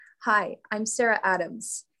Hi, I'm Sarah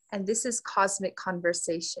Adams, and this is Cosmic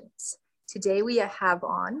Conversations. Today we have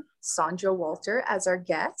on Sandra Walter as our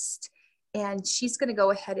guest, and she's going to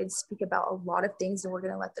go ahead and speak about a lot of things, and we're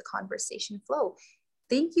going to let the conversation flow.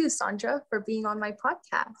 Thank you, Sandra, for being on my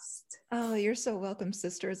podcast. Oh, you're so welcome,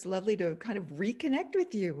 sister. It's lovely to kind of reconnect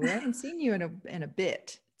with you. We haven't seen you in a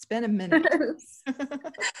bit. It's been a minute.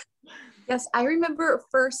 Yes, I remember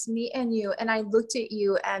first meeting you and I looked at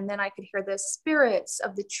you and then I could hear the spirits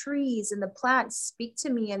of the trees and the plants speak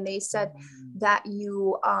to me and they said Mm. that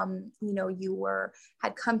you were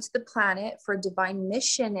had come to the planet for a divine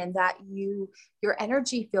mission and that your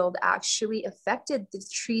energy field actually affected the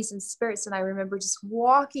trees and spirits and I remember just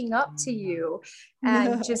walking up to you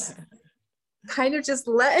and just kind of just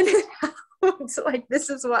letting it out like this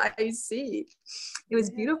is what I see. It was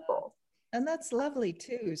Yeah. beautiful. And that's lovely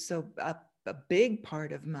too. So a big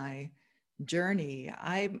part of my journey,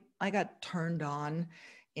 I got turned on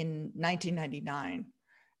in 1999.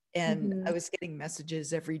 And I Mhm. was getting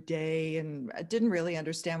messages every day and I didn't really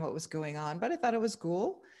understand what was going on, but I thought it was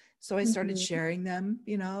cool. So I started Mhm. sharing them,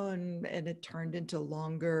 and it turned into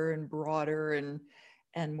longer and broader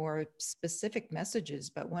and more specific messages.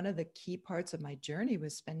 But one of the key parts of my journey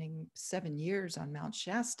was spending 7 years on Mount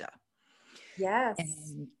Shasta. Yes.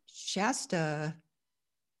 And Shasta,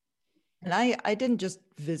 and I didn't just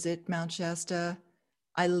visit Mount Shasta,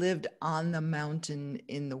 I lived on the mountain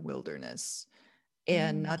in the wilderness,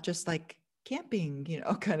 and Mm. not just like camping,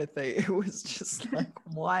 kind of thing. It was just like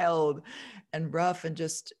wild and rough. And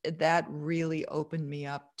just that really opened me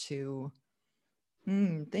up to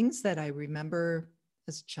things that I remember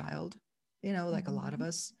as a child, like a lot of Mhm.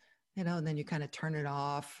 us, and then you kind of turn it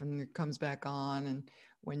off and it comes back on. And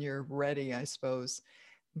when you're ready, I suppose.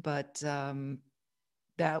 But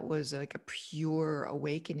that was like a pure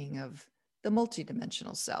awakening of the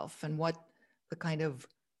multidimensional self and what the kind of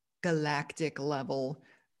galactic level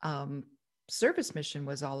um, service mission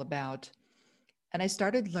was all about. And I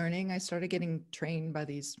started learning, I started getting trained by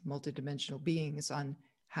these multidimensional beings on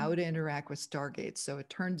how to interact with stargates. So it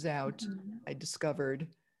turns out Mhm. I discovered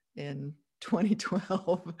in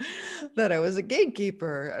 2012 that I was a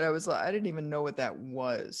gatekeeper. And I didn't even know what that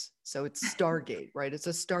was. So it's Stargate, right? It's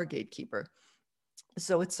a Stargate keeper.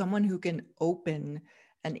 So it's someone who can open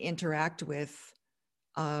and interact with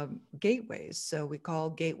gateways. So we call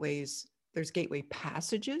gateways, there's gateway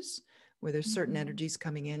passages where there's certain Mhm. energies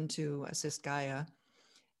coming in to assist Gaia.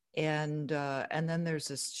 And then there's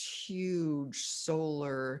this huge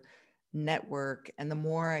solar network. And the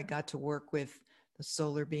more I got to work with the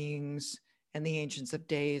solar beings and the ancients of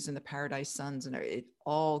days and the paradise sons, and it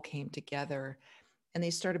all came together. And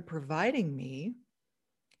they started providing me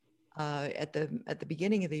at the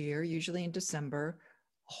beginning of the year, usually in December,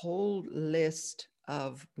 a whole list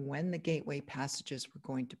of when the gateway passages were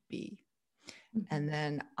going to be. And Mhm.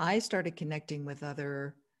 then I started connecting with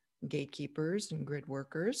other gatekeepers and grid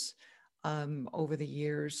workers over the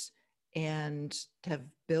years, and have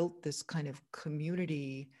built this kind of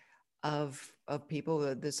community of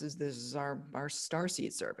people. This is our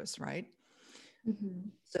starseed service, right?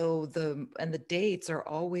 Mhm. So the dates are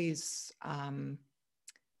always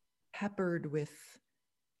peppered with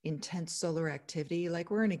intense solar activity. Like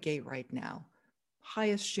we're in a gate right now,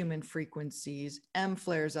 highest Schumann frequencies, M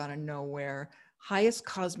flares out of nowhere, highest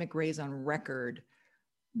cosmic rays on record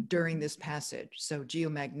during Mhm. this passage. So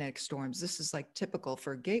geomagnetic storms, this is like typical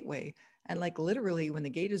for a gateway. And like literally when the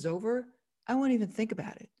gate is over, I won't even think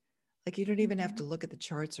about it. Like you don't even have to Mhm. look at the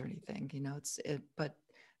charts or anything, but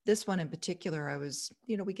this one in particular,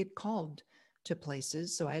 we get called to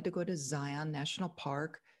places. So I had to go to Zion National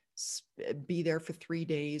Park, be there for 3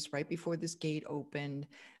 days right before this gate opened.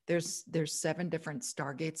 There's 7 different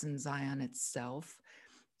stargates in Zion itself.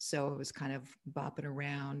 So I was kind of bopping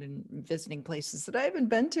around and visiting places that I haven't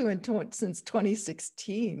been to since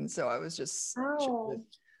 2016. So I was just Oh.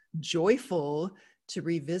 joyful to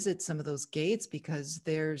revisit some of those gates, because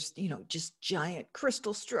there's, just giant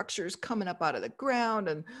crystal structures coming up out of the ground,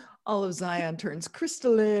 and all of Zion turns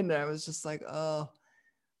crystalline. And I was just like, oh,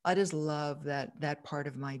 I just love that part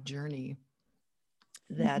of my journey,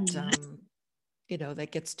 that Mhm.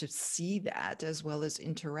 that gets to see that as well as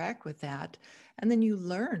interact with that. And then you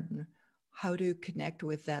learn how to connect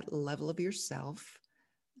with that level of yourself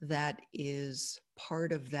that is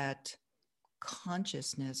part of that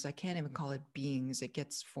consciousness. I can't even call it beings, it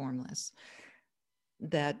gets formless,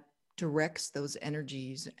 that directs those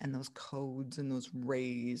energies and those codes and those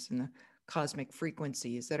rays and the cosmic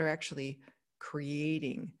frequencies that are actually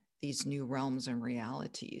creating these new realms and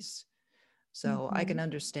realities. So I can Mhm.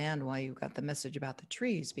 understand why you got the message about the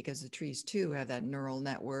trees, because the trees too have that neural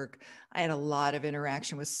network. I had a lot of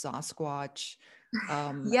interaction with Sasquatch,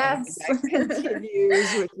 and Yes. that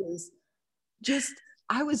continues, which is just,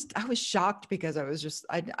 I was shocked because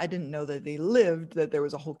I didn't know that they lived, that there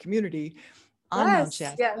was a whole community on Mount Yes,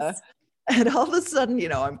 Shasta. yes. And all of a sudden,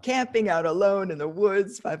 I'm camping out alone in the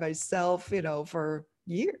woods by myself, for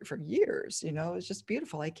years. It's just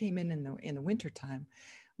beautiful. I came in the winter time,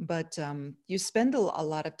 but you spend a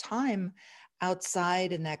lot of time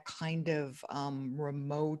outside in that kind of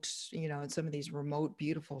remote, in some of these remote,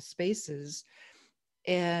 beautiful spaces.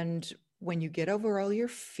 And when you get over all your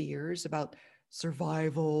fears about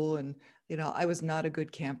survival, and, I was not a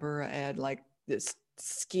good camper. I had like this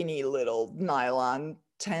skinny little nylon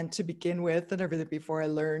tent to begin with and everything before I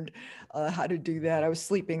learned how to do that. I was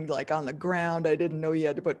sleeping like on the ground. I didn't know you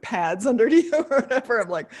had to put pads underneath or whatever. I'm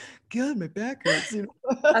like, God, my back hurts.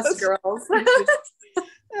 Us girls.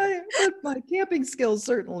 But my camping skills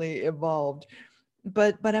certainly evolved.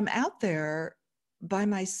 But I'm out there by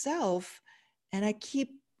myself, and I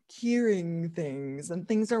keep hearing things, and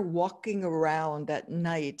things are walking around at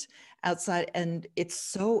night outside, and it's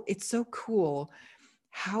so cool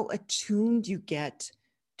how attuned you get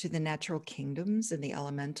to the natural kingdoms and the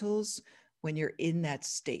elementals when you're in that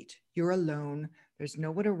state. You're alone, there's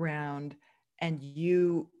no one around, and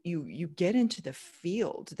you get into the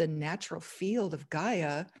field, the natural field of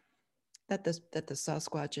Gaia, that the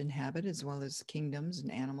Sasquatch inhabit, as well as kingdoms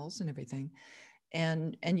and animals and everything.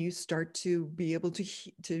 And you start to be able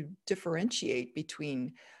to differentiate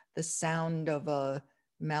between the sound of a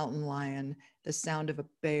mountain lion, the sound of a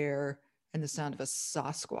bear, and the sound of a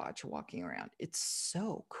Sasquatch walking around. It's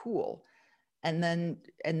so cool. And then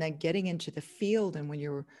getting into the field, and when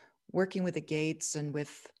you're working with the gates and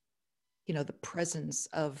with, the presence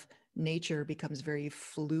of nature becomes very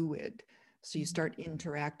fluid. So you start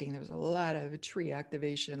interacting. There's a lot of tree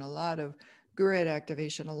activation, a lot of grid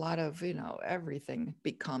activation, a lot of, everything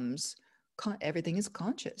becomes, everything is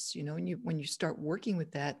conscious, and when you start working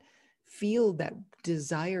with that field that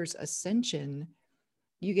desires ascension,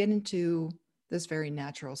 you get into this very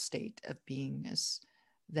natural state of beingness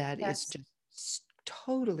that is Yes. just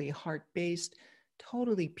totally heart-based,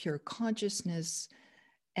 totally pure consciousness.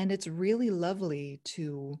 And it's really lovely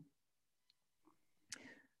to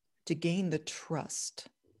gain the trust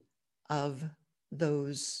of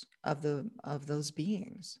those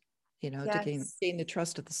beings, to gain Yes. gain the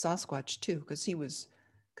trust of the Sasquatch too, because he was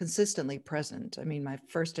consistently present. I mean, my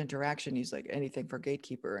first interaction, he's like, anything for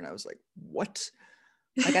gatekeeper, and I was like, what?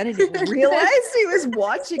 Like, I didn't even realize he was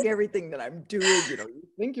watching everything that I'm doing. You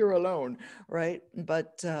think you're alone, right?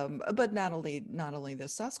 But not only the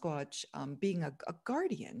Sasquatch, being a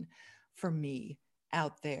guardian for me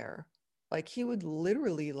out there. Like, he would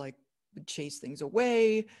literally like chase things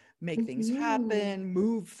away, make things Mhm. happen,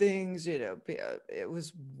 move things. It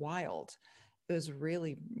was wild. It was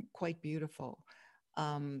really quite beautiful.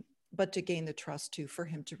 Um, but to gain the trust too, for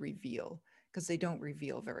him to reveal, because they don't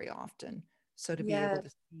reveal very often. So to be able Yes. to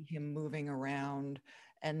see him moving around,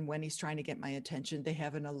 and when he's trying to get my attention, they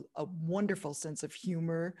have a wonderful sense of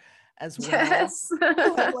humor as well. Yes.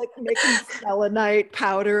 I'm like making selenite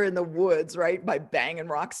powder in the woods, right? By banging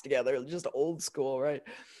rocks together, just old school, right?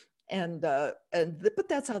 But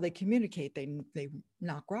that's how they communicate. They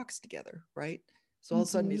knock rocks together, right? So all of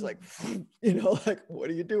a sudden he's Mhm. like, like,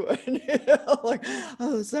 what are you doing? Like,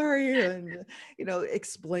 oh, sorry. And,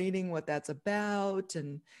 explaining what that's about,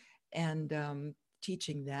 and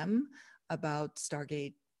teaching them about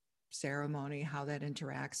Stargate ceremony, how that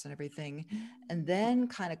interacts and everything. And then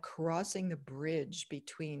kind of crossing the bridge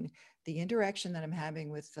between the interaction that I'm having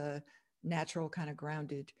with the natural kind of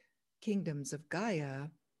grounded kingdoms of Gaia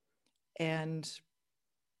and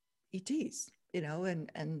ETs,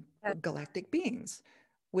 and Yes. galactic beings,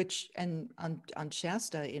 which, and on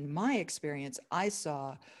Shasta, in my experience, I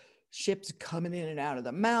saw ships coming in and out of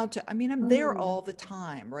the mountain. I mean, I'm there Mm. all the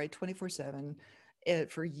time, right? 24/7,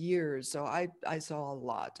 for years. So I saw a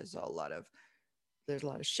lot. I saw a lot of, there's a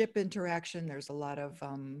lot of ship interaction. There's a lot of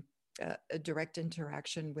a direct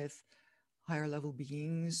interaction with higher level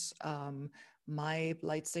beings. My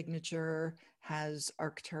light signature has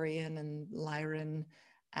Arcturian and Lyran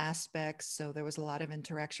aspects, so there was a lot of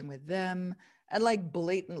interaction with them, and like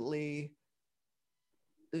blatantly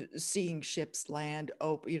seeing ships land.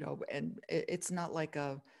 Oh, and it's not like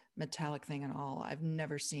a metallic thing at all. I've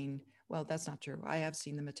never seen. Well, that's not true. I have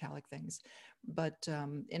seen the metallic things, but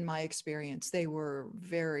in my experience, they were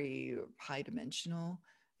very high dimensional.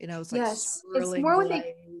 It's like Yes. It's swirling more when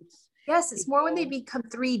they lights. Yes, You it's more when they go, become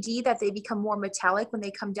 3D that they become more metallic. When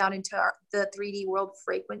they come down into the 3D world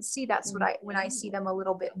frequency, that's what when I see them a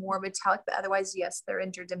little bit more metallic. But otherwise, yes, they're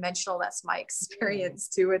interdimensional. That's my yeah. experience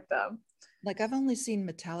too with them. Like I've only seen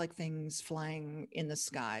metallic things flying in the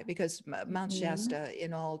sky because Mount Mhm. Shasta,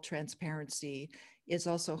 in all transparency, is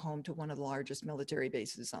also home to one of the largest military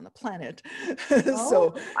bases on the planet.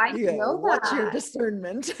 So, Oh, I didn't yeah, know what's your that.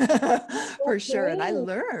 discernment for sure? And I Okay.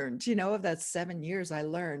 learned, of that 7 years, I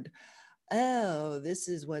learned, oh, this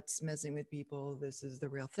is what's messing with people. This is the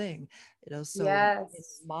real thing. So in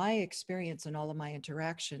Yes. my experience and all of my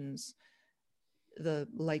interactions, the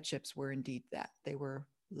light ships were indeed that. They were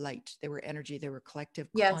light, they were energy, they were collective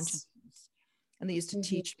Yes. consciousness. And they used to Mhm.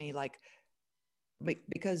 teach me, like,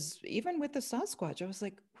 because even with the Sasquatch, I was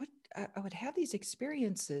like, what? I would have these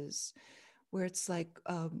experiences where it's like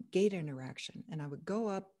gate interaction. And I would go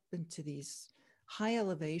up into these high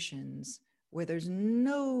elevations where there's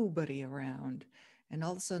nobody around. And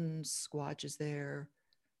all of a sudden, Squatch is there,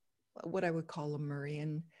 what I would call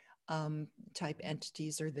Lemurian type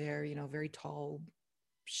entities are there, very tall,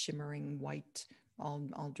 shimmering white,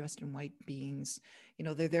 all dressed in white beings.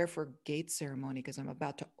 They're there for gate ceremony because I'm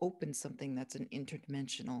about to open something that's an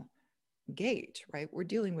interdimensional gate, right? We're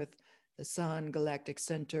dealing with the sun, galactic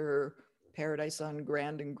center, paradise sun,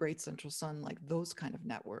 grand and great central sun, like those kind of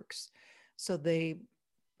networks. So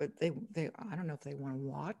but they I don't know if they want to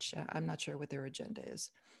watch. I'm not sure what their agenda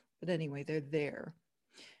is, but anyway, they're there.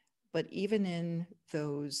 But even in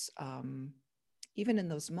those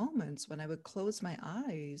moments when I would close my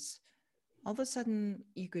eyes, all of a sudden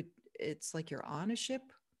it's like you're on a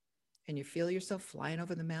ship and you feel yourself flying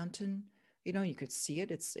over the mountain. You could see it.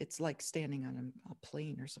 It's like standing on a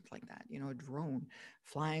plane or something like that, a drone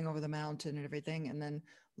flying over the mountain and everything. And then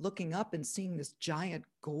looking up and seeing this giant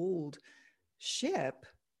gold ship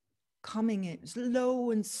coming in slow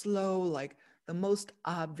and slow, like the most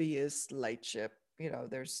obvious light ship.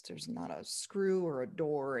 There's not a screw or a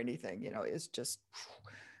door or anything. It's just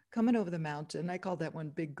coming over the mountain. I called that one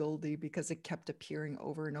Big Goldie because it kept appearing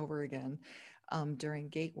over and over again during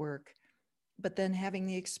gate work. But then having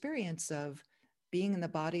the experience of being in the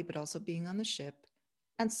body, but also being on the ship,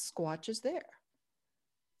 and Squatch is there.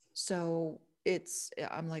 So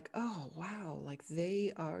I'm like, oh wow, like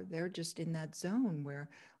they're just in that zone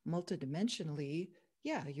where multidimensionally,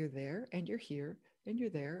 yeah, you're there and you're here and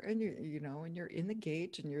you're there and and you're in the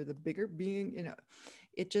gate and you're the bigger being.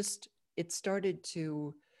 It started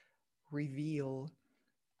to reveal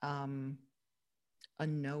um a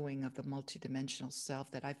knowing of the multidimensional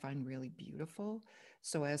self that I find really beautiful.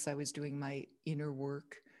 So as I was doing my inner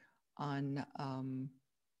work on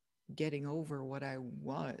getting over what I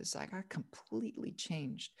was, I got completely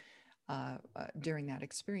changed during that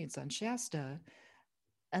experience on Shasta.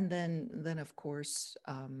 And then of course,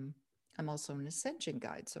 I'm also an ascension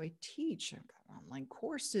guide. So I teach, I've got online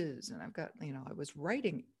courses, and I was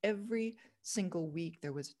writing every single week.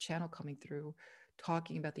 There was a channel coming through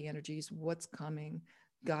talking about the energies, what's coming,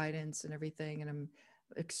 guidance and everything. And I'm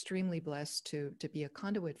extremely blessed to be a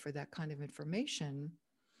conduit for that kind of information.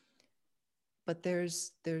 But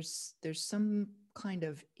there's some kind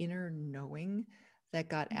of inner knowing that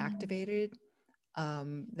got Mhm. activated,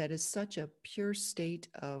 that is such a pure state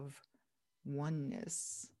of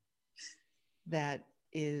oneness that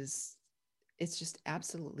is it's just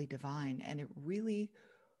absolutely divine, and it really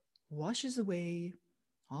washes away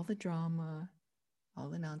all the drama, all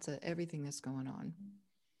the nonsense, everything that's going on.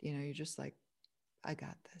 You're just like, I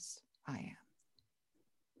got this. I am.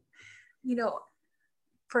 You know,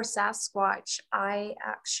 for Sasquatch, I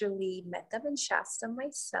actually met them in Shasta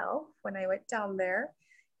myself when I went down there.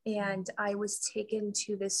 And I was taken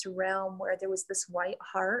to this realm where there was this white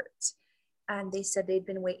heart. And they said they'd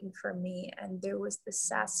been waiting for me. And there was the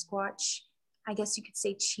Sasquatch, I guess you could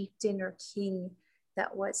say chieftain or king,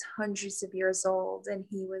 that was hundreds of years old. And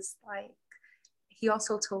he was like, he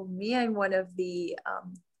also told me I'm one of the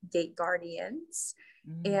gate guardians.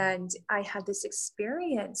 Mm. And I had this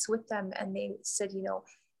experience with them, and they said,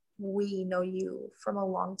 we know you from a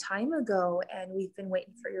long time ago, and we've been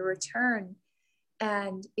waiting for your return.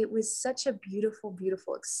 And it was such a beautiful,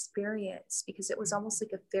 beautiful experience because it was almost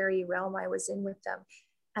like a fairy realm I was in with them.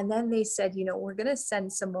 And then they said, we're going to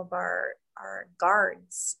send some of our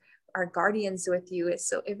guards, our guardians with you.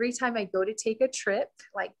 So every time I go to take a trip,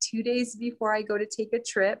 like 2 days before I go to take a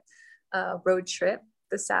trip, road trip,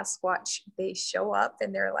 the Sasquatch, they show up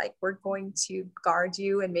and they're like, we're going to guard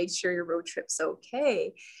you and make sure your road trip's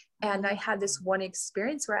okay. And I had this one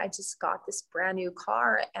experience where I just got this brand new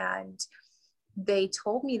car, and they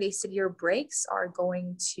told me, they said, your brakes are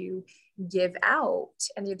going to give out,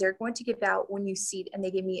 and they're going to give out when you see, and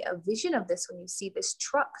they gave me a vision of this, when you see this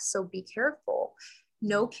truck, so be careful.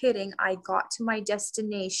 No kidding, I got to my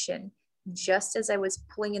destination just as I was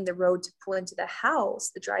pulling in the road to pull into the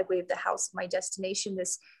house, the driveway of the house of my destination.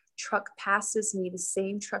 This truck passes me, the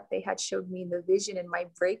same truck they had showed me in the vision, and my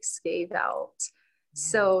brakes gave out. Yeah.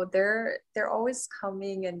 So they're always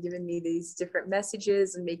coming and giving me these different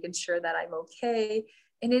messages and making sure that I'm okay.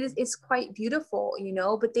 And it's quite beautiful, you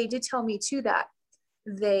know. But they did tell me too that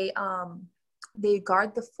they they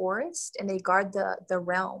guard the forest and they guard the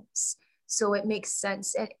realms. So it makes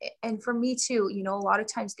sense. And for me too, you know, a lot of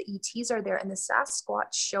times the ETs are there and the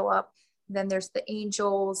Sasquatch show up. Then there's the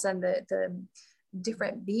angels and the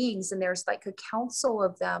different beings, and there's like a council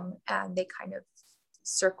of them, and they kind of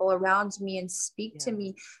circle around me and speak to Yeah.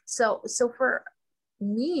 me. So for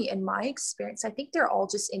me and my experience, I think they're all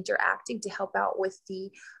just interacting to help out with the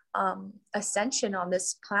ascension on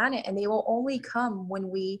this planet, and they will only come when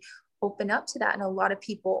we open up to that. And a lot of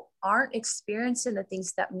people aren't experiencing the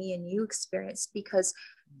things that me and you experience because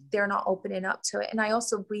they're not opening up to it. And I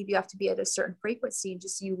also believe you have to be at a certain frequency, and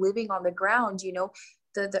just you living on the ground, you know,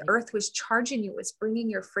 the earth was charging you, was bringing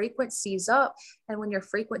your frequencies up. And when your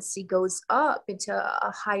frequency goes up into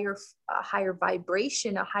a higher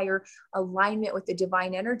vibration, a higher alignment with the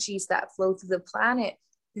divine energies that flow through the planet,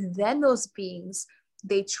 then those beings,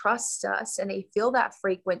 they trust us and they feel that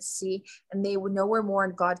frequency, and they would know we're more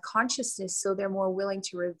in God consciousness, so they're more willing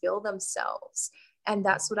to reveal themselves. And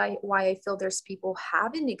that's why I feel there's people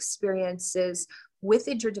having experiences with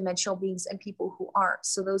interdimensional beings and people who aren't.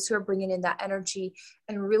 So those who are bringing in that energy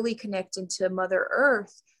and really connecting to Mother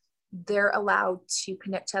Earth, they're allowed to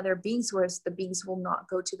connect to other beings, whereas the beings will not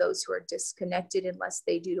go to those who are disconnected unless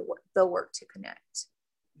they do the work to connect.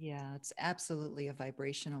 Yeah, it's absolutely a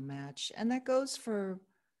vibrational match. And that goes for,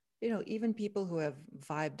 even people who have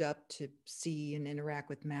vibed up to see and interact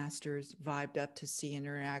with masters, vibed up to see and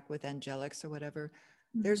interact with angelics or whatever.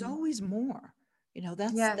 There's Mhm. always more.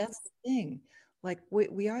 That's Yes. the thing. Like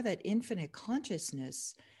we are that infinite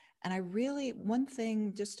consciousness. And one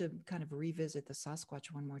thing, just to kind of revisit the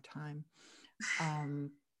Sasquatch one more time,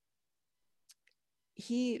 um,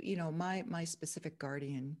 my specific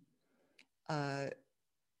guardian, uh,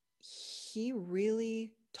 he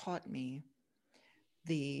really taught me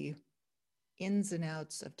the ins and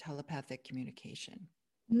outs of telepathic communication,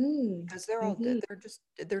 Mm. because Hmm.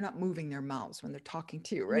 they're not moving their mouths when they're talking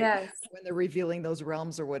to you, right? Yes. When they're revealing those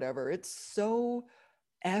realms or whatever, it's so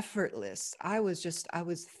effortless. I was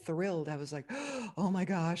thrilled. I was like, oh my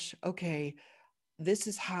gosh, okay, this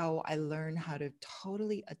is how I learn how to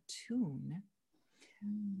totally attune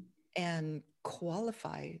Mm. and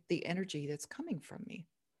qualify the energy that's coming from me,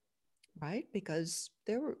 right? Because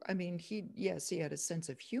he had a sense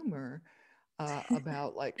of humor,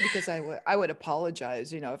 about, like, because I would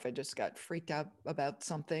apologize, if I just got freaked out about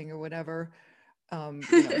something or whatever.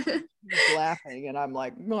 He's laughing and I'm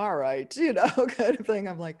like, all right, kind of thing.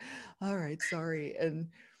 I'm like, all right, sorry.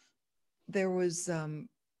 And there was, and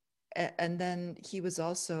then he was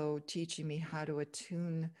also teaching me how to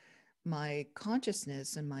attune my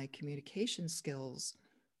consciousness and my communication skills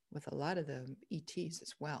with a lot of the ETs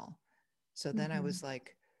as well. So then I Mhm. was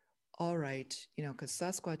like, all right, because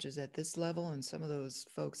Sasquatch is at this level, and some of those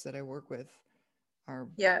folks that I work with are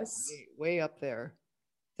Yes. way, way up there.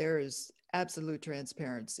 There is absolute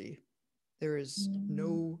transparency. There is Mm.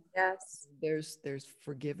 no, Yes. there's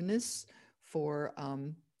forgiveness for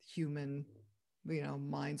human,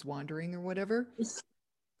 minds wandering or whatever.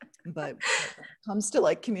 But when it comes to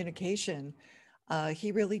like communication,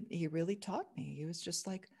 he really taught me. He was just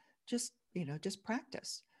like, just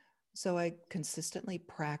practice. So I consistently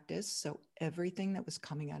practiced. So everything that was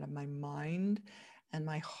coming out of my mind and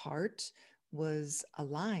my heart was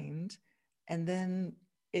aligned. And then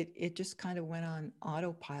it just kind of went on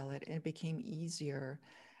autopilot, and it became easier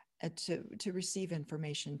to receive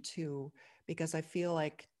information too, because I feel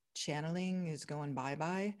like channeling is going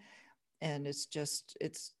bye-bye, and it's just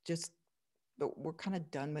but we're kind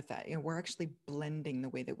of done with that. We're actually blending the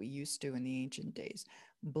way that we used to in the ancient days,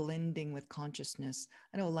 blending with consciousness.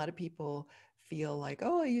 I know a lot of people feel like,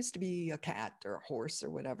 oh, I used to be a cat or a horse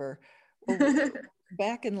or whatever. Well,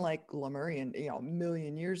 back in like Lemurian, a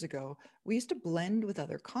million years ago, we used to blend with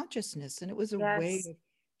other consciousness, and it was a way Yes. of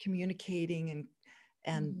communicating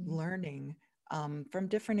and Mhm. learning, from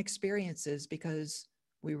different experiences, because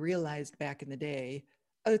we realized back in the day,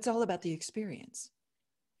 oh, it's all about the experience.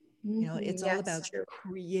 It's Mhm. all Yes, about true.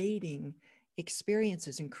 creating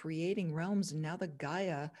experiences and creating realms. And now the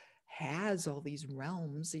Gaia has all these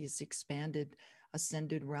realms, these expanded,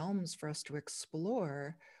 ascended realms for us to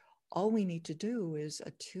explore. all we need to do is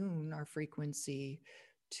attune our frequency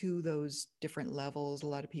to those different levels. A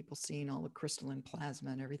lot of people seeing all the crystalline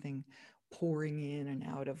plasma and everything pouring in and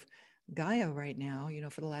out of Gaia right now,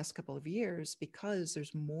 for the last couple of years, because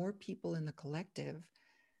there's more people in the collective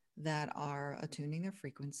that are attuning their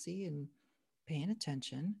frequency and paying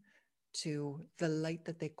attention to the light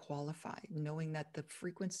that they qualify, knowing that the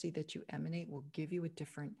frequency that you emanate will give you a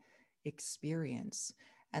different experience.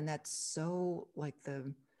 And that's so like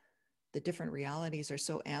the different realities are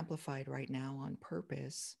so amplified right now on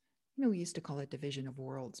purpose. We used to call it division of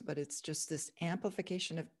worlds, but it's just this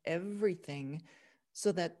amplification of everything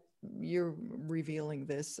so that you're revealing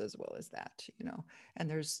this as well as that, and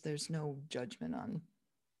there's no judgment on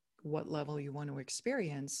what level you want to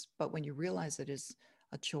experience. But when you realize it is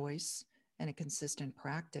a choice and a consistent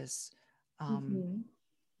practice, Mm-hmm.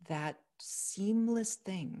 that seamless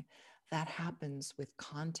thing that happens with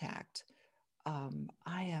contact,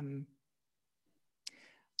 I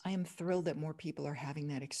am thrilled that more people are having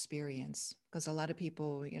that experience, because a lot of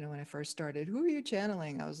people, when I first started, who are you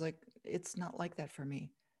channeling? I was like, it's not like that for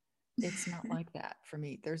me. It's not like that for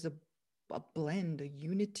me. There's a blend, a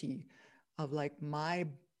unity of like my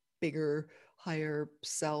bigger, higher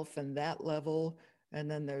self and that level. And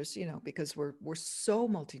then there's, because we're so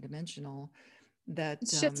multidimensional that,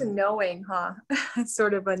 It's just a knowing, huh?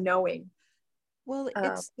 Sort of a knowing. well,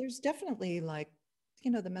 Um, there's definitely like,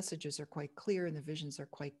 the messages are quite clear and the visions are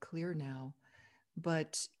quite clear now,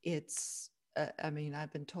 but I mean,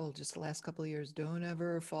 I've been told just the last couple of years, don't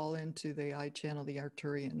ever fall into the I channel the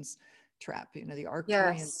Arcturians trap. The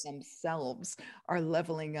Arcturians yes. themselves are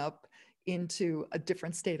leveling up into a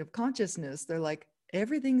different state of consciousness. They're like,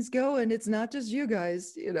 everything's going. It's not just you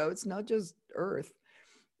guys, it's not just Earth.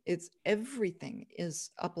 It's everything is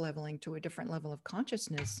up leveling to a different level of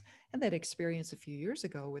consciousness. And that experience a few years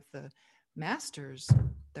ago with the masters,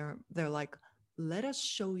 they're like, let us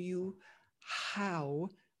show you how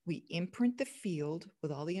we imprint the field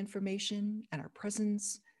with all the information and our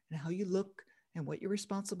presence and how you look and what you're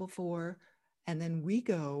responsible for. And then we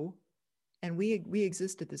go and we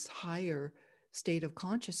exist at this higher state of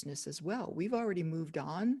consciousness as well. We've already moved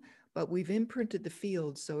on, but we've imprinted the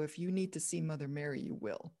field. So if you need to see Mother Mary, you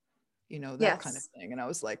will, that kind of Yes. thing. And I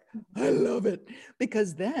was like, I love it,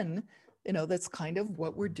 because then, that's kind of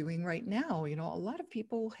what we're doing right now. A lot of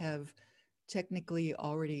people have technically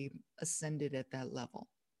already ascended at that level.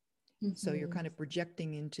 So you're Mm-hmm. kind of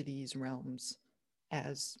projecting into these realms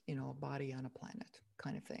as, a body on a planet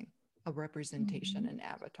kind of thing, a representation, Mm-hmm. an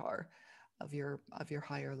avatar of your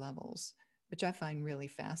higher levels, which I find really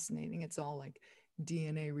fascinating. It's all like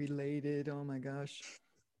DNA related. Oh my gosh.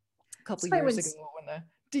 A couple That's of why years ago when the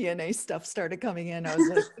DNA stuff started coming in, I was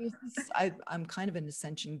like, I'm kind of an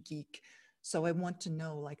ascension geek. So I want to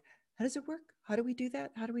know, like, how does it work? How do we do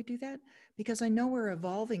that? How do we do that? Because I know we're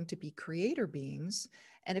evolving to be creator beings.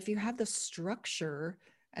 And if you have the structure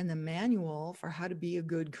and the manual for how to be a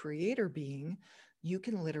good creator being, you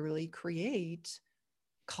can literally create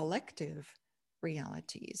collective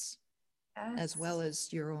realities as yes. well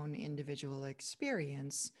as your own individual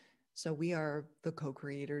experience. So we are the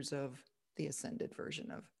co-creators of the ascended version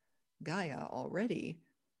of Gaia already.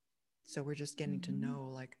 So we're just getting to Mm-hmm. know,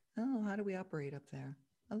 like, oh, how do we operate up there?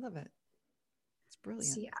 I love it. It's brilliant.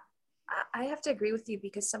 See, I have to agree with you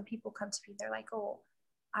because some people come to me, they're like, oh,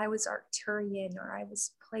 I was Arcturian or I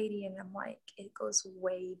was Pleiadian. I'm like, it goes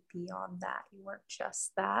way beyond that. You weren't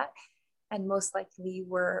just that. And most likely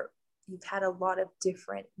you've had a lot of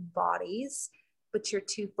different bodies, but you're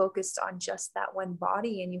too focused on just that one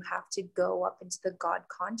body. And you have to go up into the God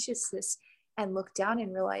consciousness and look down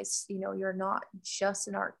and realize, you're not just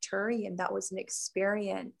an Arcturian. That was an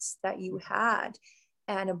experience that you had.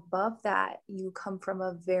 And above that, you come from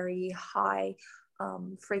a very high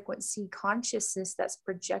frequency consciousness that's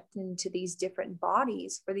projected into these different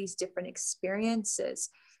bodies for these different experiences.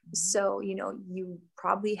 So, you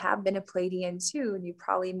probably have been a Pleiadian too, and you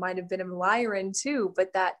probably might have been a Lyran too,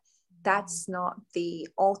 but that's not the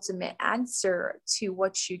ultimate answer to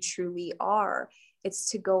what you truly are. It's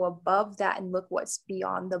to go above that and look what's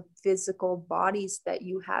beyond the physical bodies that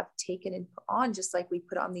you have taken and put on, just like we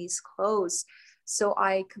put on these clothes. So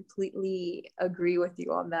I completely agree with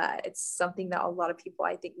you on that. It's something that a lot of people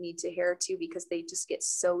I think need to hear too, because they just get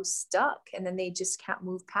so stuck and then they just can't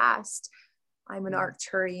move past I'm an Yeah.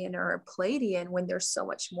 Arcturian or a Pleiadian when there's so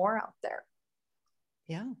much more out there.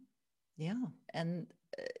 Yeah. Yeah. And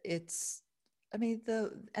it's, I mean,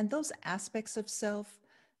 and those aspects of self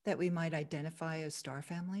that we might identify as star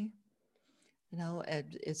family, and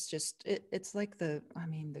it's just, it's like the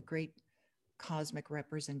great cosmic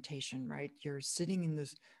representation, right? You're sitting in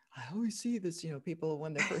this I always see this, people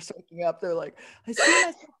when they're first waking up, they're like, I see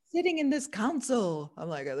myself sitting in this council. I'm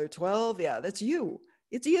like, are there 12? Yeah, that's you.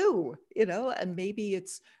 It's you, and maybe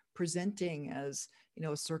it's presenting as,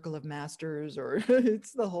 a circle of masters, or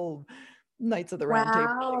it's the whole Knights of the Round Table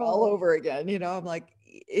thing all Wow. over again. I'm like,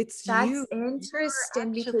 it's you. That's You're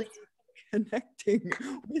interesting because actually connecting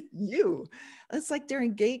with you. It's like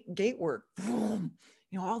during gate work, boom,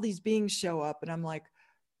 all these beings show up, and I'm like,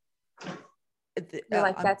 you're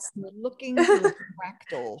like, I'm that's me. looking through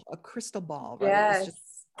a fractal, a crystal ball, right? It's just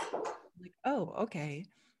Yes. like, oh, okay,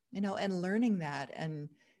 and learning that and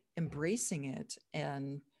embracing it.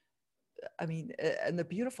 And I mean, and the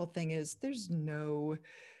beautiful thing is there's no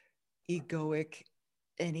egoic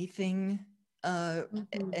anything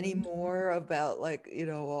Mhm. anymore about like,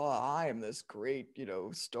 oh, I am this great,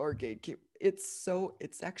 Stargate keep. It's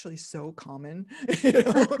actually so common,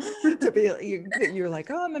 to be you're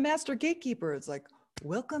like, oh, I'm a master gatekeeper. It's like,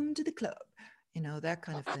 welcome to the club, that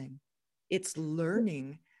kind of thing. It's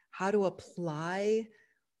learning how to apply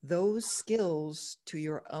those skills to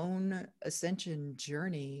your own ascension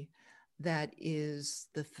journey. That is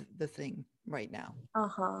the thing right now.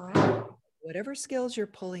 Uh-huh. Whatever skills you're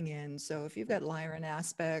pulling in. So if you've got Lyran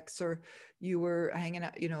aspects, or you were hanging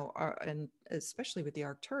out, and especially with the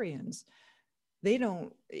Arcturians, they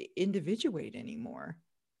don't individuate anymore.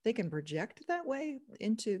 They can project that way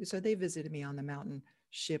into, so they visited me on the mountain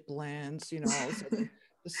ship lands, all of a sudden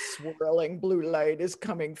the swirling blue light is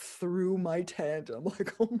coming through my tent. I'm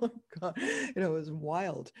like, oh my God, it was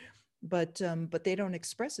wild. But they don't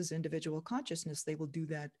express as individual consciousness. They will do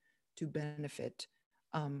that to benefit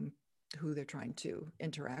um, who they're trying to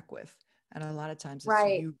interact with. And a lot of times it's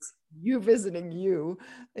Right. you visiting you,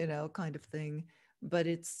 kind of thing. But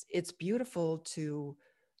it's beautiful to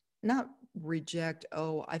not reject,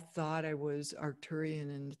 oh, I thought I was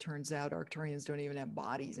Arcturian, and it turns out Arcturians don't even have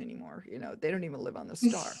bodies anymore. They don't even live on the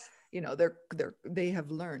star. They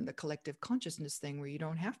have learned the collective consciousness thing, where you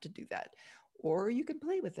don't have to do that, or you can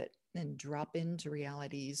play with it and drop into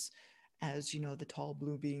realities as, the tall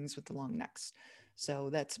blue beings with the long necks.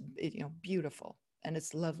 So that's, beautiful, and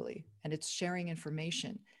it's lovely, and it's sharing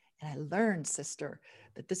information. And I learned, sister,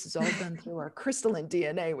 that this is all done through our crystalline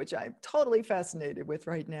DNA, which I'm totally fascinated with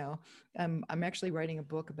right now. I'm actually writing a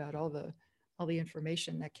book about all the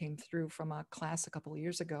information that came through from a class a couple of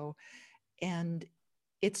years ago. And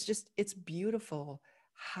it's beautiful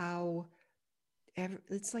how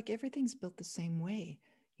it's like everything's built the same way.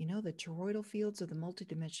 The toroidal fields of the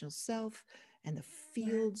multidimensional self, and the Yeah.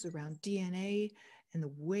 fields around DNA, and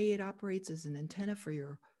the way it operates as an antenna for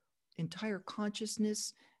your entire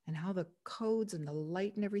consciousness, and how the codes and the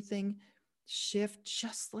light and everything shift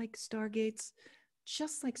just like stargates.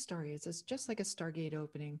 It's just like a stargate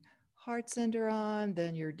opening. Heart center on,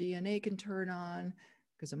 then your DNA can turn on,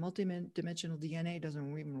 because a multi-dimensional DNA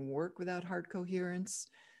doesn't even work without heart coherence.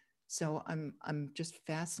 So I'm just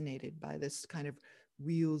fascinated by this kind of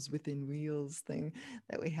wheels within wheels thing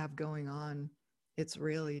that we have going on. It's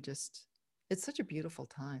really just, it's such a beautiful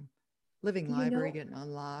time. Living You library know, getting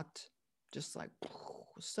unlocked, just like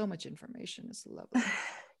so much information. Is lovely.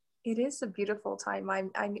 it is a beautiful time.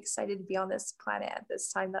 I'm excited to be on this planet at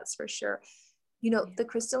this time, that's for sure. You know, Yeah. the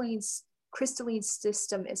crystalline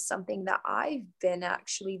system is something that I've been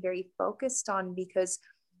actually very focused on, because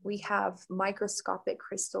we have microscopic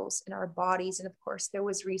crystals in our bodies. And of course, there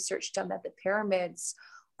was research done that the pyramids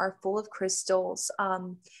are full of crystals.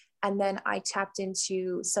 And then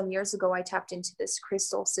some years ago, I tapped into this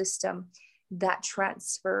crystal system that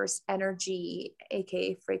transfers energy,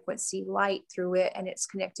 aka frequency light, through it, and it's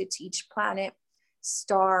connected to each planet,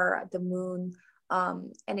 star, the moon,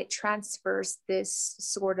 and it transfers this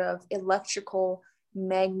sort of electrical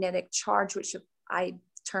magnetic charge, which I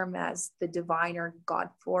term as the divine or God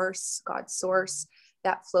force, God source,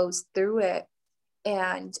 that flows through it.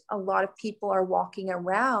 And a lot of people are walking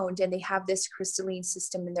around and they have this crystalline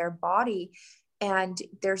system in their body, and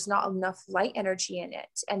there's not enough light energy in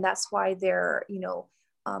it. And that's why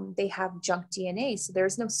they have junk DNA. So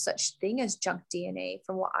there's no such thing as junk DNA,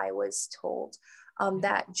 from what I was told. Yeah.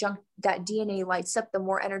 That DNA lights up, the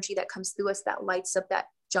more energy that comes through us, that lights up that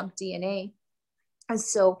junk DNA. And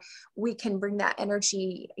so we can bring that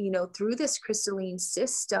energy, through this crystalline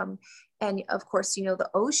system. And of course, the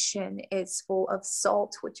ocean is full of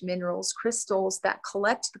salt, which minerals, crystals that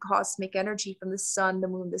collect the cosmic energy from the sun, the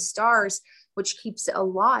moon, the stars, which keeps it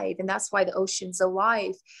alive. And that's why the ocean's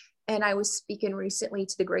alive. And I was speaking recently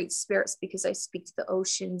to the great spirits, because I speak to the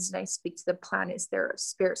oceans and I speak to the planets. They're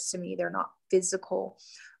spirits to me. They're not physical.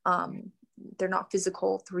 Um, they're not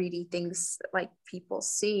physical 3D things like people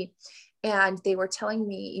see. And they were telling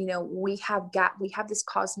me, you know, we have this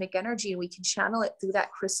cosmic energy and we can channel it through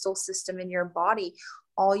that crystal system in your body.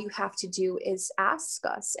 All you have to do is ask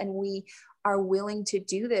us, and we are willing to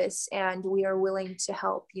do this, and we are willing to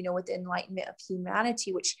help, you know, with the enlightenment of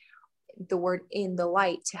humanity, which the word in the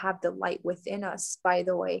light, to have the light within us, by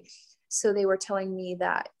the way. So they were telling me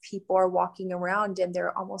that people are walking around and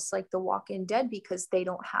they're almost like the walking dead because they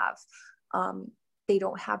don't have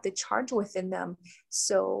the charge within them.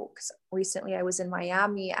 So, because recently I was in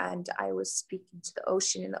Miami and I was speaking to the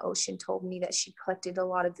ocean, and the ocean told me that she collected a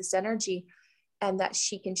lot of this energy and that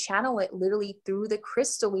she can channel it literally through the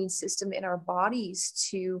crystalline system in our bodies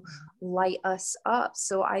to light us up.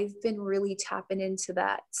 So I've been really tapping into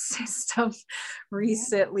that system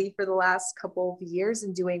recently for the last couple of years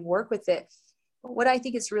and doing work with it. But what I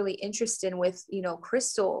think is really interesting with, you know,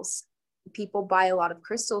 crystals, people buy a lot of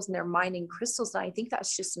crystals and they're mining crystals. And I think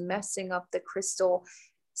that's just messing up the crystal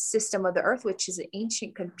system of the earth, which is an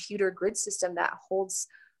ancient computer grid system that holds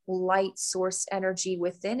light source energy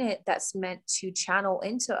within it that's meant to channel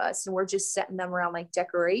into us, and we're just setting them around like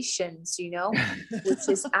decorations, you know, which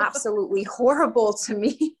is absolutely horrible to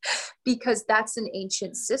me because that's an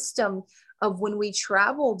ancient system of when we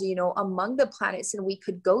traveled, you know, among the planets, and we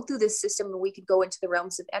could go through this system and we could go into the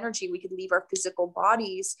realms of energy. We could leave our physical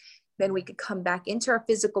bodies, then we could come back into our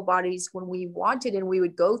physical bodies when we wanted, and we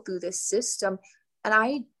would go through this system.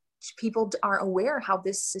 And people aren't aware how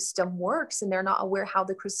this system works, and they're not aware how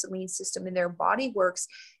the crystalline system in their body works,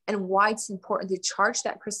 and why it's important to charge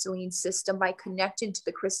that crystalline system by connecting to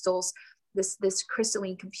the crystals, this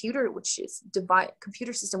crystalline computer, which is divine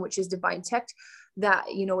computer system, which is divine tech,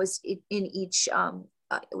 that, you know, is in each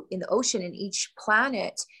in the ocean, in each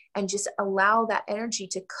planet, and just allow that energy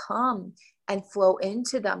to come and flow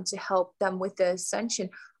into them to help them with the ascension.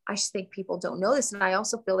 I just think people don't know this, and I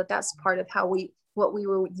also feel that that's part of how what we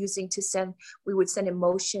were using to send. We would send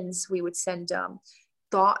emotions, we would send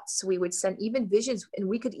thoughts, we would send even visions, and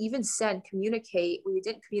we could even communicate. We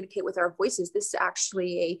didn't communicate with our voices. This is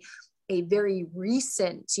actually a very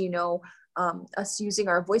recent, you know, us using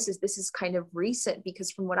our voices. This is kind of recent,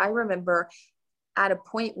 because from what I remember, at a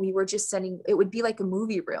point we were just sending, it would be like a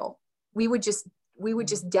movie reel. We would just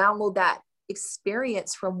download that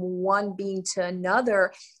experience from one being to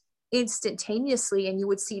another instantaneously, and you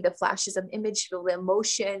would see the flashes of image, feel the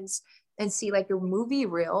emotions, and see like a movie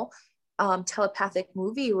reel, telepathic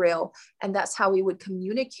movie reel. And that's how we would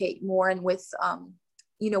communicate more. And with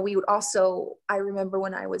you know, we would also, I remember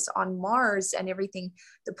when I was on Mars and everything,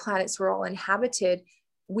 the planets were all inhabited,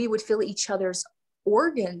 we would feel each other's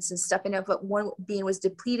organs and stuff. And if one being was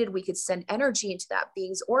depleted, we could send energy into that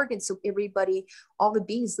being's organs. So everybody, all the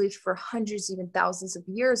beings lived for hundreds, even thousands of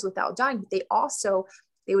years without dying. But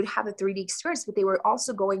they would have a 3D experience, but they were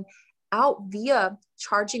also going out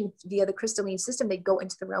charging via the crystalline system. They'd go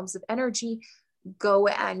into the realms of energy, go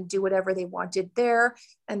and do whatever they wanted there,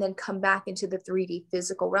 and then come back into the 3D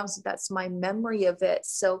physical realms. That's my memory of it.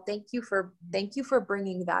 So thank you for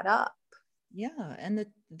bringing that up. Yeah, and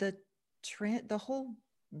the whole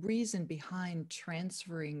reason behind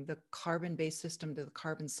transferring the carbon-based system to the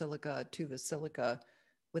carbon silica to the silica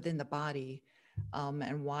within the body,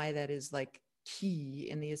 and why that is like key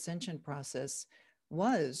in the ascension process,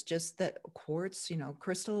 was just that quartz, you know,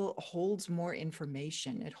 crystal holds more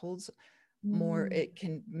information. It holds more, it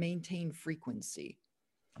can maintain frequency.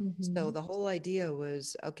 So the whole idea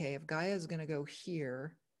was, okay, if Gaia is going to go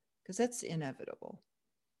here, because that's inevitable,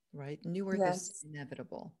 right? New Earth is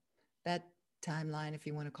inevitable. That timeline, if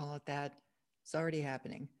you want to call it that, it's already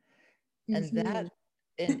happening. And that,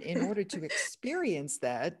 in order to experience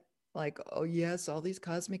that, like, oh yes, all these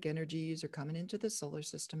cosmic energies are coming into the solar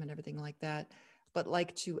system and everything like that, but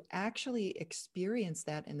like to actually experience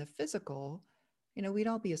that in the physical, you know, we'd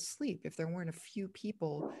all be asleep if there weren't a few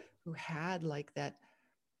people who had like that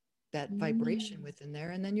vibration within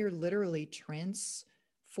there. And then you're literally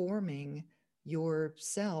transforming your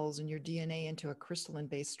cells and your DNA into a crystalline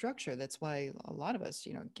based structure. That's why a lot of us,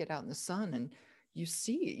 you know, get out in the sun and you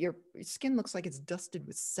see your skin looks like it's dusted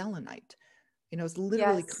with selenite. You know, it's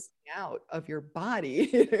literally coming out of your body.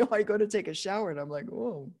 You know, I go to take a shower and I'm like,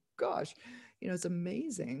 oh gosh, you know, it's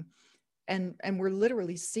amazing. And we're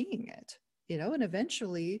literally seeing it, you know, and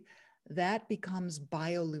eventually that becomes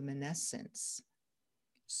bioluminescence.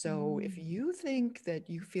 So if you think that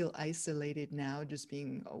you feel isolated now just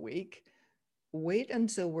being awake, wait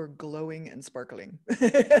until we're glowing and sparkling.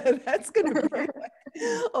 That's going to be like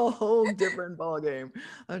a whole different ball game.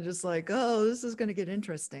 I'm just like, oh, this is going to get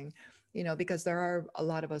interesting, you know, because there are a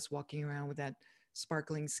lot of us walking around with that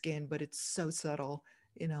sparkling skin, but it's so subtle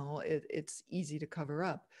it's easy to cover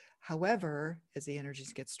up. However, as the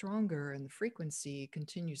energies get stronger and the frequency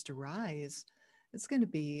continues to rise, it's going to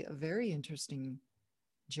be a very interesting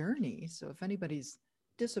journey. So if anybody's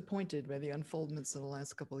disappointed by the unfoldments of the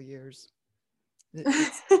last couple of years,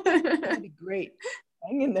 it's going to be great.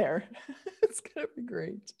 Hang in there. It's going to be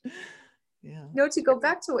great. Yeah. To go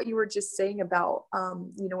back to what you were just saying about,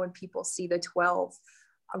 when people see the 12,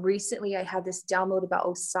 recently I had this download about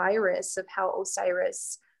Osiris, of how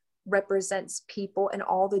Osiris represents people and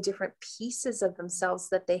all the different pieces of themselves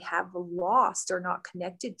that they have lost or not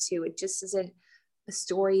connected to. It just isn't a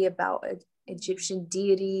story about an Egyptian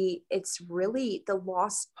deity. It's really the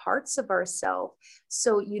lost parts of ourselves.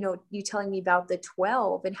 So, you telling me about the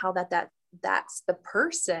 12 and how that's the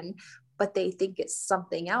person, but they think it's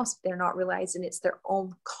something else. They're not realizing it's their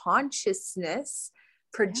own consciousness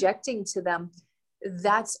projecting to them.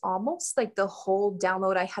 That's almost like the whole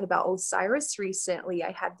download I had about Osiris recently.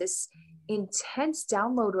 I had this intense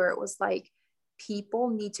download where it was like, people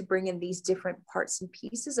need to bring in these different parts and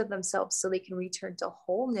pieces of themselves so they can return to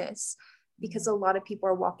wholeness, because a lot of people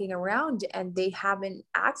are walking around and they haven't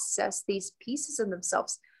accessed these pieces of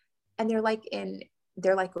themselves, and they're like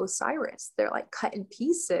Osiris, they're like cut in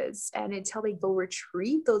pieces, and until they go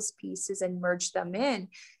retrieve those pieces and merge them in,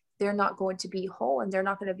 they're not going to be whole, and they're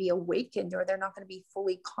not going to be awakened, or they're not going to be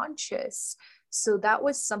fully conscious. So that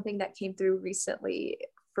was something that came through recently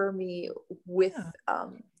for me with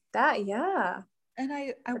that. Yeah. And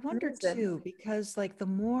I wonder too, because like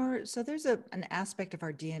so there's an aspect of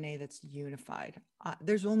our DNA that's unified.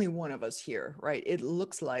 There's only one of us here, right? It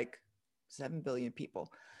looks like 7 billion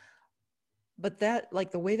people. But that,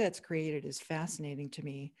 like the way that's created is fascinating to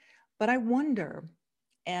me. But I wonder,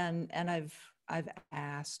 and I've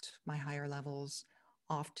asked my higher levels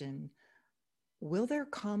often, will there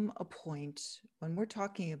come a point when we're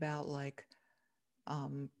talking about like,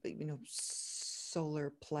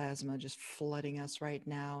 solar plasma just flooding us right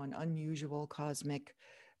now, and unusual cosmic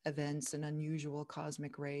events and unusual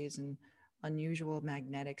cosmic rays and unusual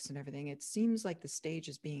magnetics and everything. It seems like the stage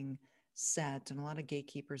is being set, and a lot of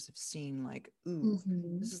gatekeepers have seen like, ooh,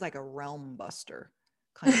 this is like a realm buster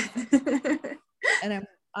kind of thing. And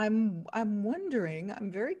I'm wondering,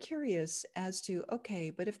 I'm very curious as to, okay,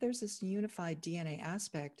 but if there's this unified DNA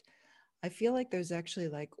aspect, I feel like there's actually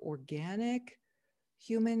like organic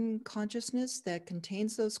human consciousness that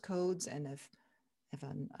contains those codes, and if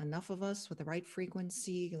enough of us with the right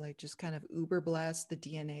frequency, like just kind of uber blast the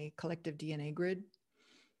DNA, collective DNA grid,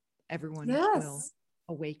 everyone will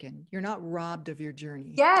awaken. You're not robbed of your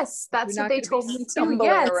journey. Yes, that's what they told me too. Stumbling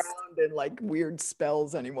around in like weird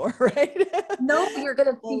spells anymore, right? No, you're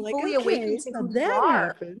gonna be like, fully okay, awakened to so who that you are.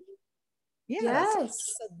 happens. Yeah,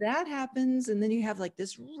 yes. So that happens, and then you have like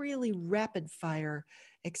this really rapid fire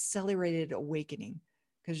accelerated awakening,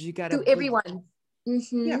 because you got to everyone.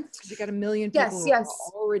 Yeah, because you got a million people who are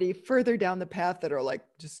already further down the path that are like,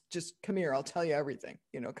 just come here, I'll tell you everything,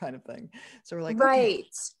 kind of thing. So we're like, okay.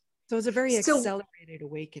 So it's a very accelerated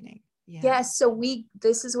awakening. Yeah. So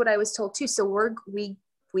this is what I was told too. So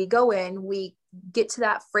we go in, we get to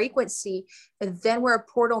that frequency, and then we're a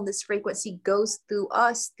portal, and this frequency goes through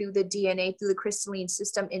us, through the DNA, through the crystalline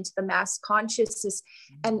system, into the mass consciousness.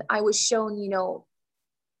 And I was shown,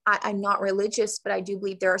 I'm not religious, but I do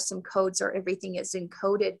believe there are some codes, or everything is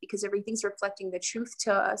encoded, because everything's reflecting the truth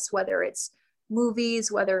to us, whether it's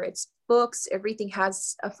movies, whether it's books, everything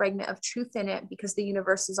has a fragment of truth in it, because the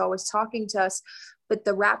universe is always talking to us. But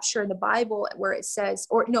the rapture in the Bible, where it says,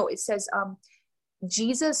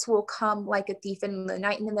 Jesus will come like a thief in the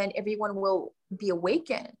night, and then everyone will be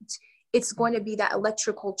awakened. It's going to be that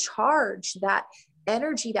electrical charge, that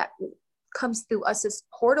energy that comes through us as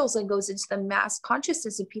portals and goes into the mass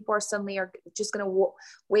consciousness, and people are just going to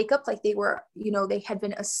wake up like they were, they had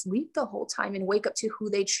been asleep the whole time, and wake up to who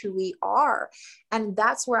they truly are. And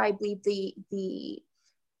that's where I believe the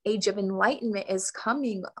age of enlightenment is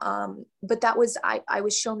coming. But that was, I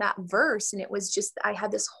was shown that verse, and it was just, I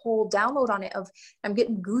had this whole download on it of, I'm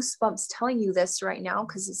getting goosebumps telling you this right now,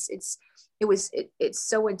 because it's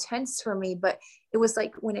so intense for me. But it was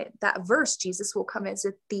like that verse, Jesus will come as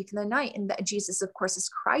a thief in the night, and that Jesus, of course, is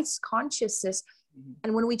Christ consciousness.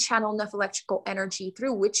 And when we channel enough electrical energy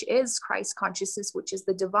through, which is Christ consciousness, which is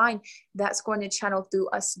the divine, that's going to channel through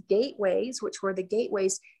us gateways, which were the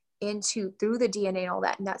gateways through the DNA and all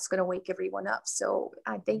that, and that's going to wake everyone up. So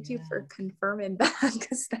I thank you for confirming that,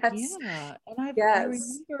 because that's and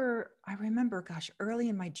I remember, gosh, early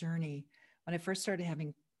in my journey, when I first started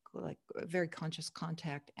having like very conscious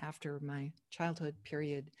contact after my childhood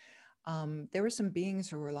period, there were some beings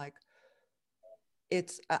who were like,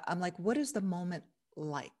 I'm like, what is the moment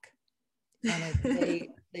like? and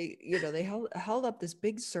they held up this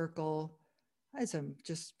big circle. I had some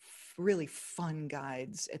just really fun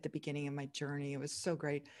guides at the beginning of my journey. It was so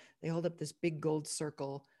great. They hold up this big gold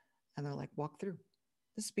circle and they're like, walk through.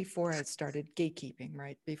 This is before I had started gatekeeping,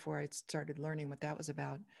 right? Before I started learning what that was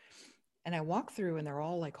about. And I walk through and they're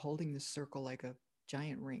all like holding this circle like a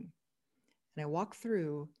giant ring. And I walk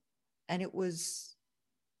through and it was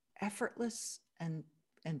effortless and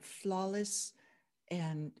flawless.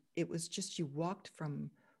 And it was just, you walked from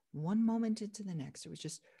one moment into the next. It was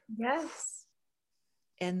just, Yes.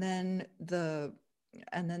 and then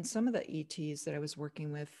some of the ETs that I was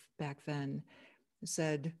working with back then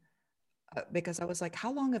said, because I was like,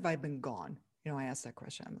 how long have I been gone? I asked that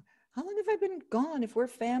question. I'm like, how long have I been gone? If we're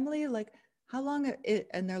family, like how long?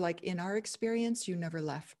 And they're like, in our experience, you never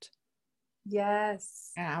left.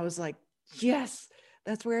 Yes. And I was like, yes,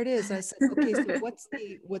 that's where it is. I said, okay, so what's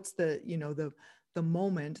the, the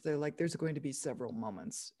moment? They're like, there's going to be several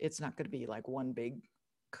moments. It's not going to be like one big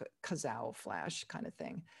kazoo flash kind of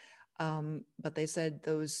thing. But they said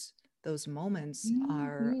those moments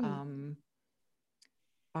are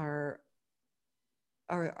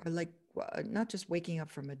like not just waking up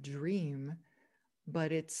from a dream,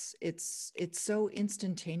 but it's so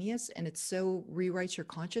instantaneous and it so rewrites your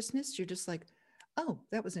consciousness. You're just like, oh,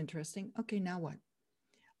 that was interesting. Okay, now what?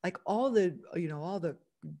 Like all the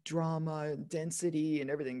drama, density, and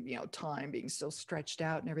everything, time being so stretched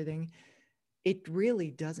out and everything. It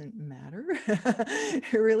really doesn't matter.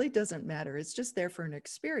 It really doesn't matter. It's just there for an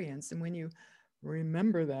experience. And when you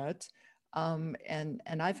remember that, and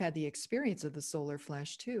I've had the experience of the solar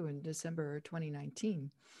flash too in December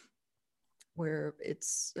 2019, where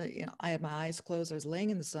it's I had my eyes closed. I was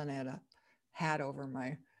laying in the sun. I had a hat over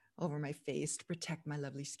my face to protect my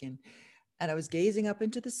lovely skin, and I was gazing up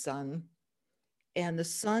into the sun, and the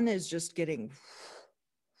sun is just getting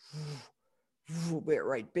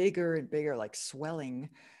right bigger and bigger, like swelling.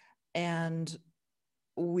 And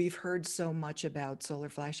we've heard so much about solar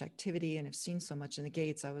flash activity and have seen so much in the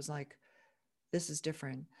gates. I was like, this is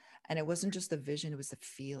different. And it wasn't just the vision, it was the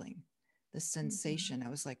feeling, the sensation. I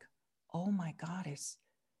was like, oh my goddess,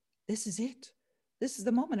 this is it. This is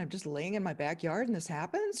the moment. I'm just laying in my backyard and this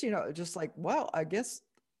happens, just like, wow, I guess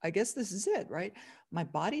this is it, right? My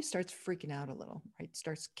body starts freaking out a little, right?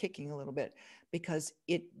 Starts kicking a little bit because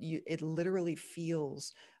it literally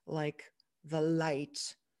feels like the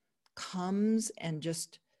light comes and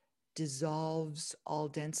just dissolves all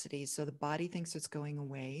density. So the body thinks it's going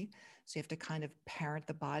away. So you have to kind of parent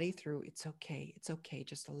the body through, it's okay. It's okay.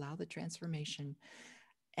 Just allow the transformation.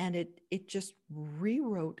 And it just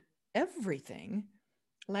rewrote everything.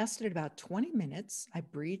 Lasted about 20 minutes. I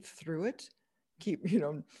breathed through it, keep,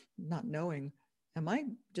 not knowing, am I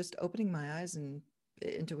just opening my eyes and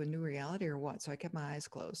into a new reality or what? So I kept my eyes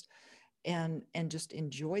closed and just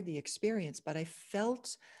enjoyed the experience. But I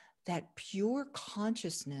felt that pure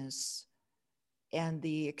consciousness and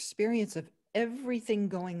the experience of everything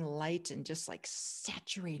going light and just like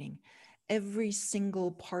saturating every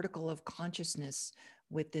single particle of consciousness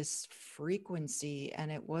with this frequency.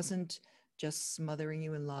 And it wasn't just smothering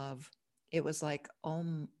you in love. It was like, oh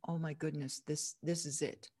my goodness, this is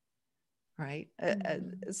it. Right.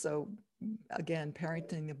 So again,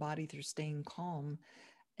 parenting the body through staying calm.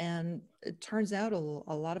 And it turns out a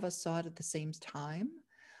lot of us saw it at the same time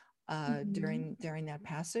during that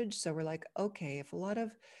passage. So we're like, okay, if a lot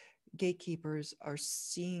of gatekeepers are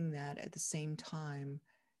seeing that at the same time,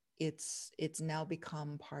 it's now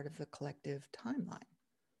become part of the collective timeline,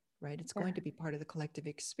 right? It's going to be part of the collective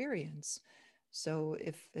experience. So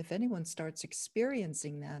if anyone starts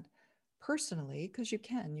experiencing that personally, because you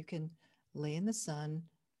can lay in the sun,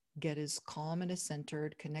 get as calm and as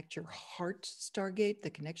centered, connect your heart stargate. The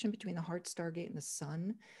connection between the heart stargate and the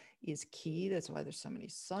sun is key. That's why there's so many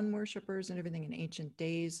sun worshipers and everything in ancient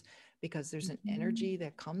days, because there's an energy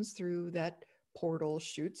that comes through that portal,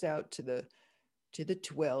 shoots out to the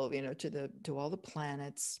 12, to all the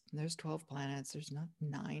planets. There's 12 planets. There's not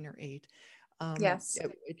 9 or 8. Yes.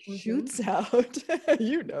 It shoots out.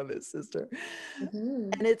 You know this, sister.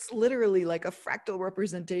 And it's literally like a fractal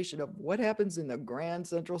representation of what happens in the grand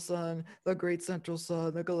central sun, the great central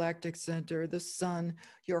sun, the galactic center, the sun,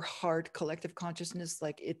 your heart, collective consciousness.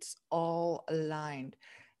 Like it's all aligned.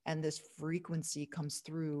 And this frequency comes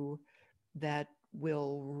through that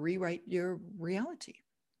will rewrite your reality.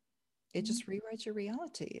 It just rewrites your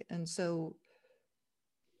reality. And so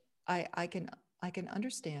I can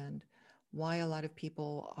understand why a lot of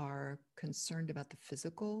people are concerned about the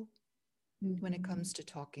physical when it comes to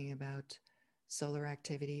talking about solar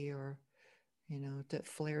activity, or that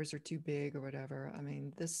flares are too big or whatever. I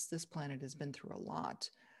mean, this planet has been through a lot.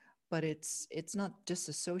 but it's not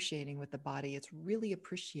disassociating with the body. It's really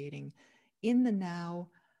appreciating in the now,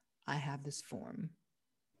 I have this form.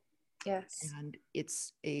 Yes. And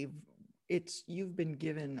it's you've been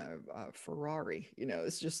given a Ferrari,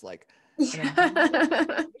 it's just like an amazing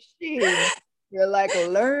Yeah. machine. You're like,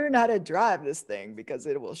 learn how to drive this thing because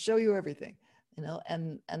it will show you everything.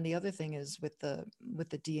 And the other thing is with the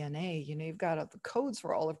DNA, you've got the codes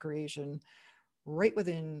for all of creation right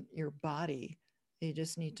within your body. You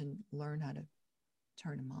just need to learn how to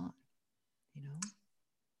turn them on.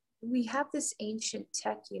 We have this ancient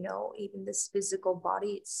tech, even this physical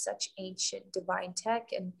body, it's such ancient divine tech.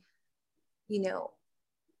 And,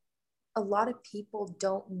 a lot of people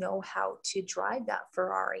don't know how to drive that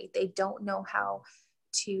Ferrari. They don't know how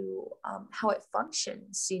it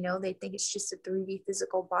functions. They think it's just a 3D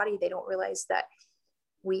physical body. They don't realize that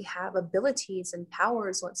we have abilities and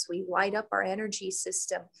powers once we light up our energy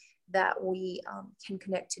system, that we can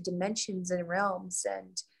connect to dimensions and realms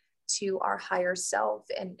and to our higher self.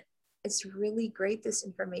 And it's really great this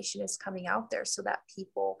information is coming out there so that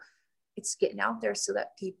it's getting out there so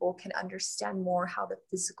that people can understand more how the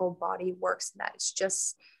physical body works, and that it's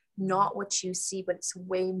just not what you see, but it's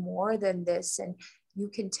way more than this. And you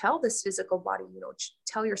can tell this physical body,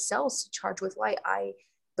 tell your cells to charge with light.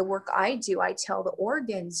 The work I do, I tell the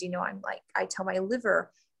organs, I tell my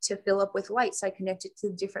liver to fill up with light. So I connect it to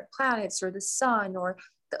the different planets or the sun or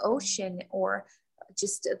the ocean or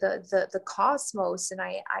just the cosmos. And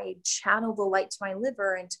I channel the light to my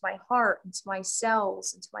liver and to my heart and to my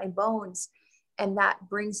cells and to my bones. And that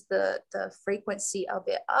brings the frequency of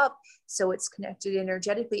it up. So it's connected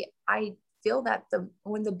energetically. I feel that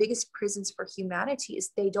one of the biggest prisons for humanity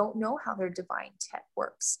is they don't know how their divine tech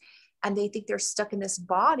works. And they think they're stuck in this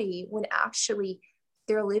body when actually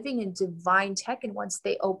they're living in divine tech. And once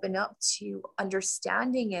they open up to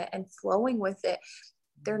understanding it and flowing with it,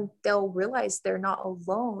 they'll realize they're not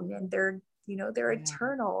alone, and they're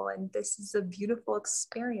eternal. And this is a beautiful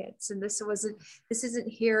experience. And this isn't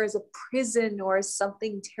here as a prison or as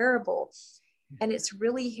something terrible. And it's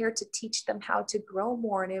really here to teach them how to grow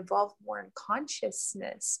more and evolve more in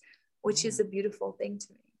consciousness, which is a beautiful thing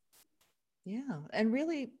to me. Yeah. And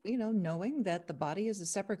really, knowing that the body is a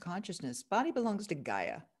separate consciousness. Body belongs to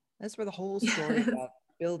Gaia. That's where the whole story about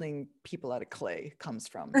building people out of clay comes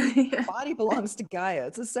from. Yeah. Body belongs to Gaia.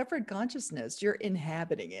 It's a separate consciousness. You're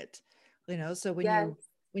inhabiting it. So when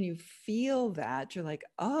you feel that, you're like,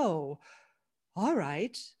 oh, all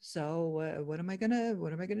right. So what am I gonna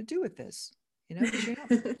do with this?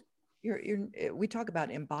 We talk about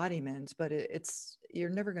embodiment, but you're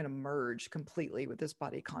never going to merge completely with this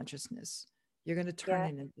body consciousness. You're going to turn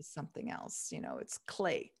it into something else. It's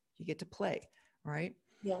clay. You get to play, right?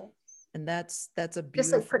 Yeah. And that's a beautiful,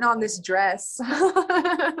 just like putting on this dress.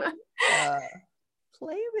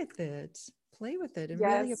 Play with it and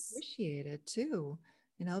really appreciate it too,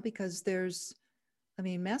 because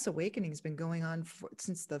Mass Awakening has been going on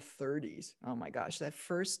since the 30s. Oh my gosh, that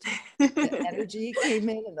first energy came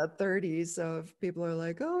in the 30s. So if people are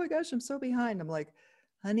like, oh my gosh, I'm so behind, I'm like,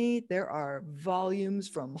 honey, there are volumes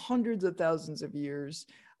from hundreds of thousands of years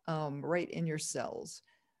right in your cells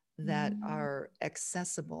that are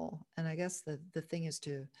accessible. And I guess the thing is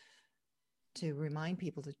to remind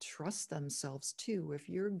people to trust themselves too. If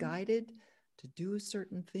you're guided to do a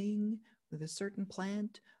certain thing with a certain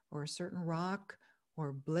plant or a certain rock,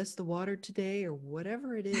 or bless the water today, or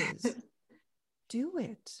whatever it is, do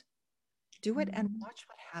it and watch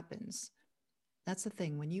what happens. That's the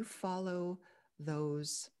thing. When you follow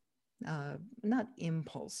those, not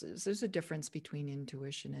impulses, there's a difference between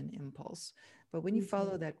intuition and impulse, but when you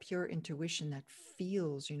follow that pure intuition that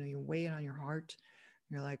feels, you weigh it on your heart,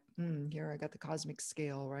 you're like, here, I got the cosmic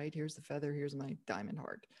scale, right? Here's the feather, here's my diamond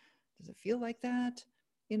heart. Does it feel like that?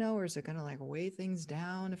 Or is it going to like weigh things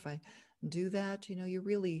down if I do that? You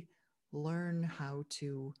really learn how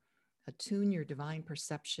to attune your divine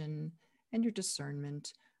perception and your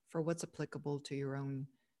discernment for what's applicable to your own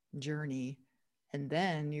journey. And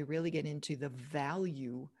then you really get into the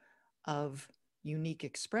value of unique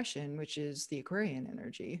expression, which is the Aquarian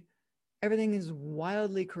energy. Everything is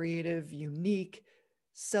wildly creative, unique,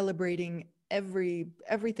 celebrating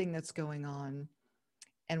everything that's going on.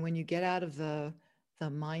 And when you get out of the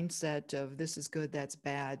mindset of this is good, that's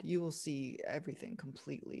bad, you will see everything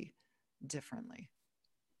completely differently.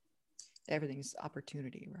 Everything's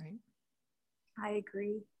opportunity, right? I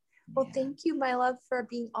agree. Well, thank you, my love, for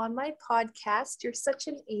being on my podcast. You're such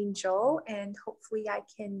an angel, and hopefully I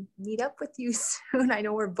can meet up with you soon. I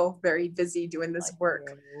know we're both very busy doing this work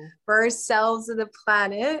for ourselves and the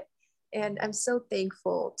planet. And I'm so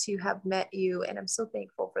thankful to have met you. And I'm so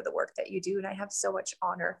thankful for the work that you do. And I have so much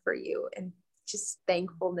honor for you and just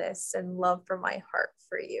thankfulness and love from my heart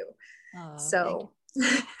for you. Oh, thank you. So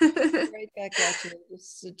Right back at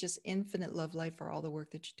you. Just infinite love, light for all the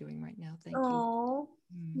work that you're doing right now. Thank you. oh.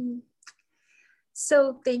 Mm.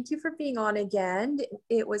 So thank you for being on again.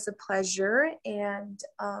 It was a pleasure. And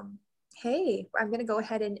hey, I'm going to go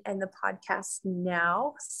ahead and end the podcast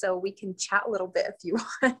now so we can chat a little bit if you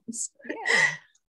want. Yeah.